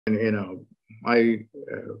And, I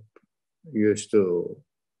used to,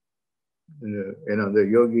 the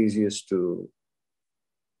yogis used to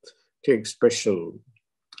take special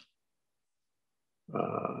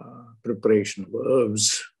preparation of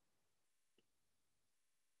herbs,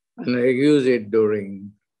 and I use it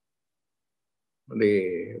during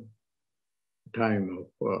the time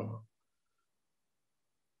of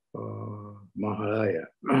Mahalaya.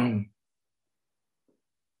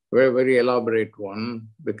 Very, very elaborate one,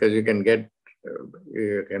 because you can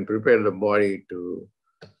prepare the body to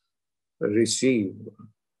receive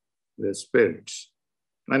the spirits.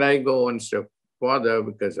 And I go one step further,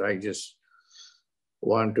 because I just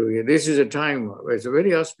want to, this is a time, it's a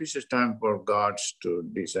very auspicious time for gods to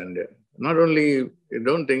descend. Not only, you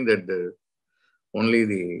don't think that only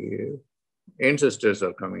the ancestors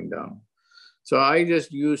are coming down. So I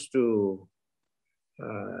just used to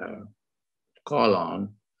call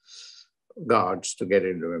on gods to get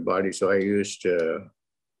into my body. So I used a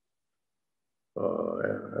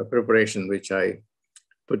preparation which I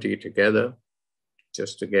put it together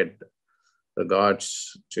just to get the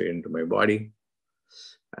gods into my body.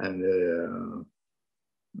 And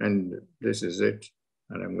this is it.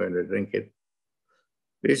 And I'm going to drink it.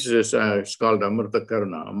 This is it's called Amrita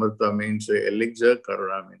Karuna. Amrita means elixir.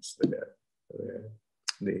 Karuna means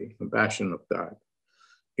the compassion of God,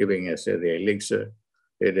 giving us the elixir.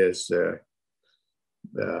 It is the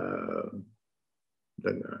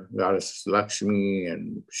goddess Lakshmi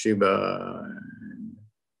and Shiva and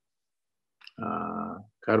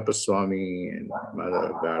Karpaswami and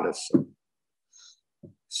Mother Goddess.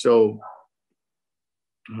 So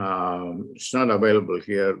it's not available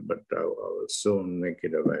here, but I will soon make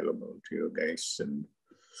it available to you guys. And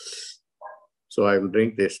so I will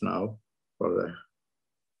drink this now for the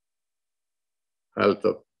health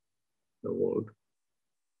of the world.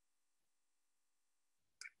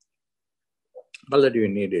 All that you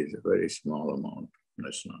need is a very small amount.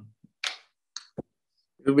 That's not.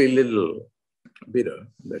 It will be a little bitter.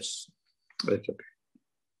 That's okay.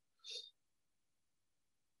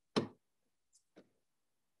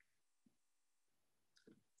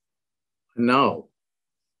 Now,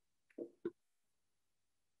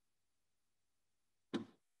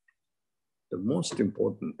 the most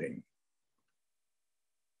important thing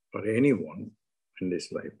for anyone in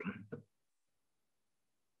this lifetime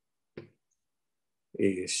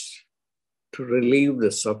is to relieve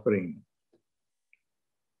the suffering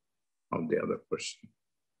of the other person.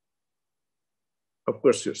 Of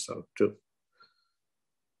course, yourself too.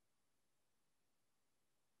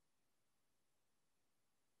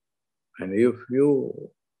 And if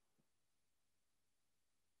you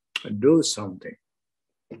do something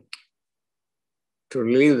to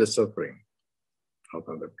relieve the suffering of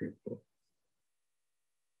other people,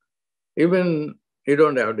 even you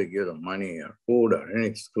don't have to give them money or food or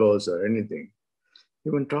any clothes or anything.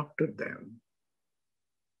 Even talk to them.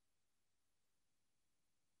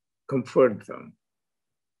 Comfort them.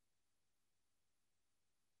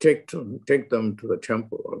 Take them to the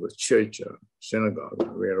temple or the church or synagogue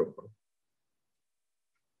or wherever.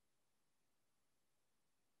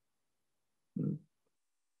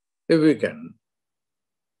 If we can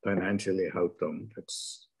financially help them,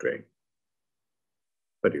 that's great.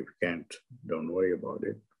 But if you can't, don't worry about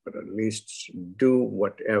it. But at least do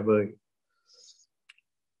whatever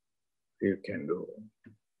you can do.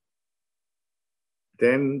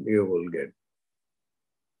 Then you will get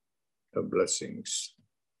the blessings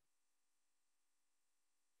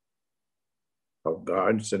of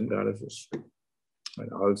gods and goddesses,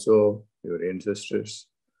 and also your ancestors.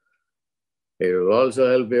 It will also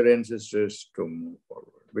help your ancestors to move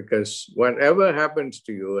forward, because whatever happens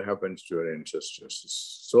to you happens to your ancestors'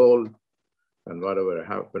 soul, and whatever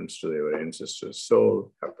happens to your ancestors'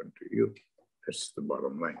 soul happened to you. That's the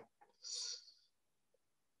bottom line.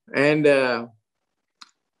 And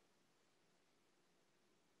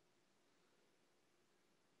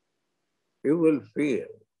you will feel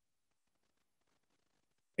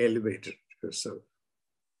elevated yourself.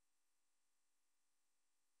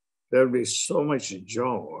 There will be so much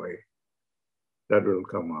joy that will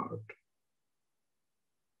come out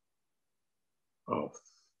of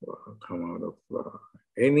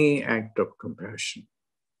any act of compassion.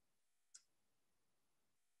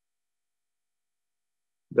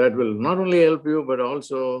 That will not only help you, but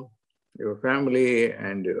also your family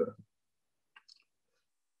and your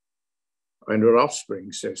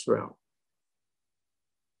offsprings as well.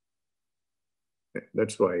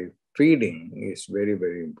 That's why feeding is very,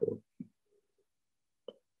 very important.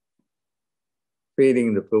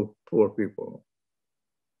 Feeding the poor people.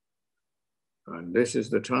 And this is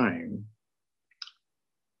the time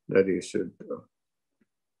that you should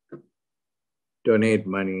donate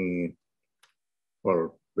money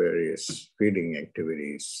for various feeding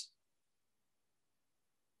activities,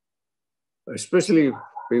 especially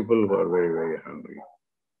people who are very, very hungry.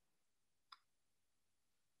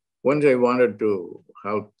 Once I wanted to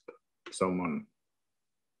help someone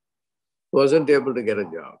who wasn't able to get a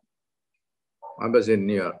job. I was in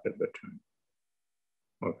New York at the time.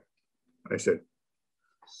 Okay. I said,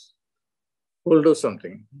 we'll do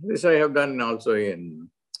something. This I have done also in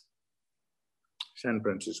San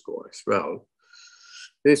Francisco as well.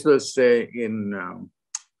 This was in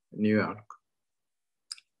New York.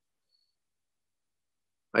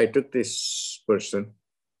 I took this person,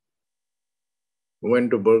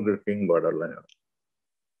 went to Burger King, bought a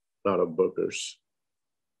lot of burgers,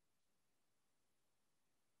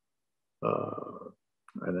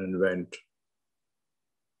 and then went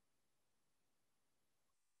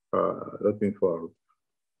looking for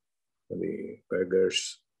the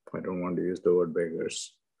beggars. I don't want to use the word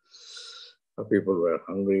beggars. People were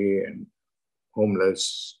hungry and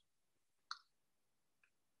homeless.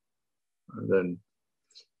 And then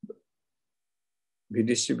we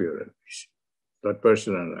distributed. That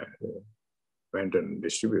person and I went and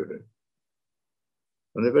distributed.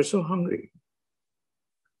 And they were so hungry.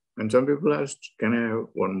 And some people asked, can I have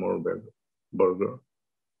one more burger?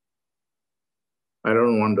 I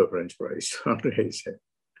don't want the French fries. I said,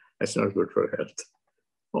 that's not good for health.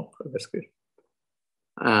 Oh, that's good.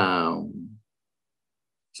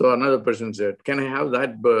 So another person said, can I have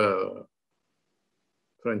that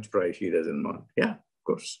French fry? He doesn't want. Yeah, of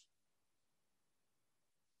course.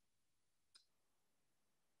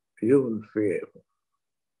 You will feel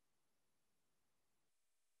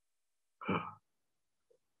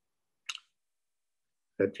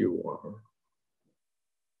that you are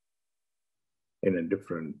in a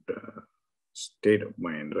different state of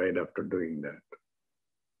mind right after doing that.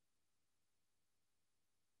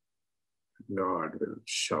 God will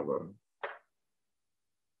shower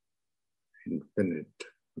infinite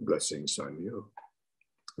blessings on you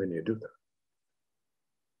when you do that.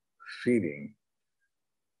 Feeding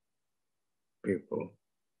people.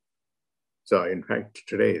 So in fact,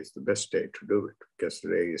 today is the best day to do it because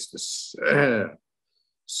today is this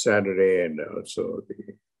Saturday and also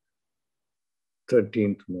the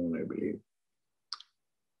 13th moon, I believe.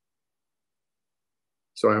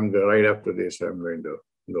 So right after this, I'm going to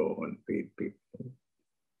go and feed people.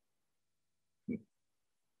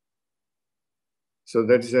 So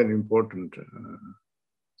that is an important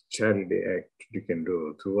charity act you can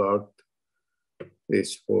do throughout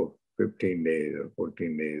these 15 days or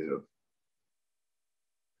 14 days of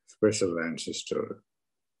special ancestor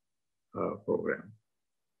program,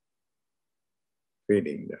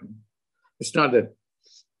 feeding them. It's not that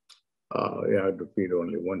you have to feed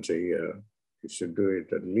only once a year. You should do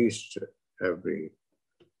it at least every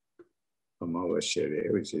Amavasya day,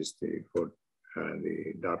 which is the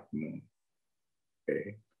dark moon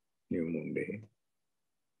day, new moon day.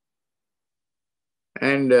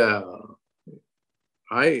 And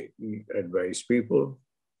I advise people,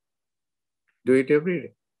 do it every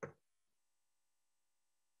day.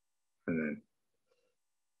 And then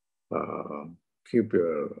keep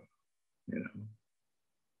your,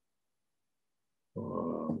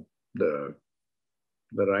 the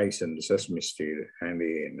rice and the sesame seed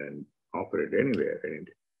handy and then offer it anywhere, any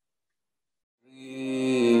day.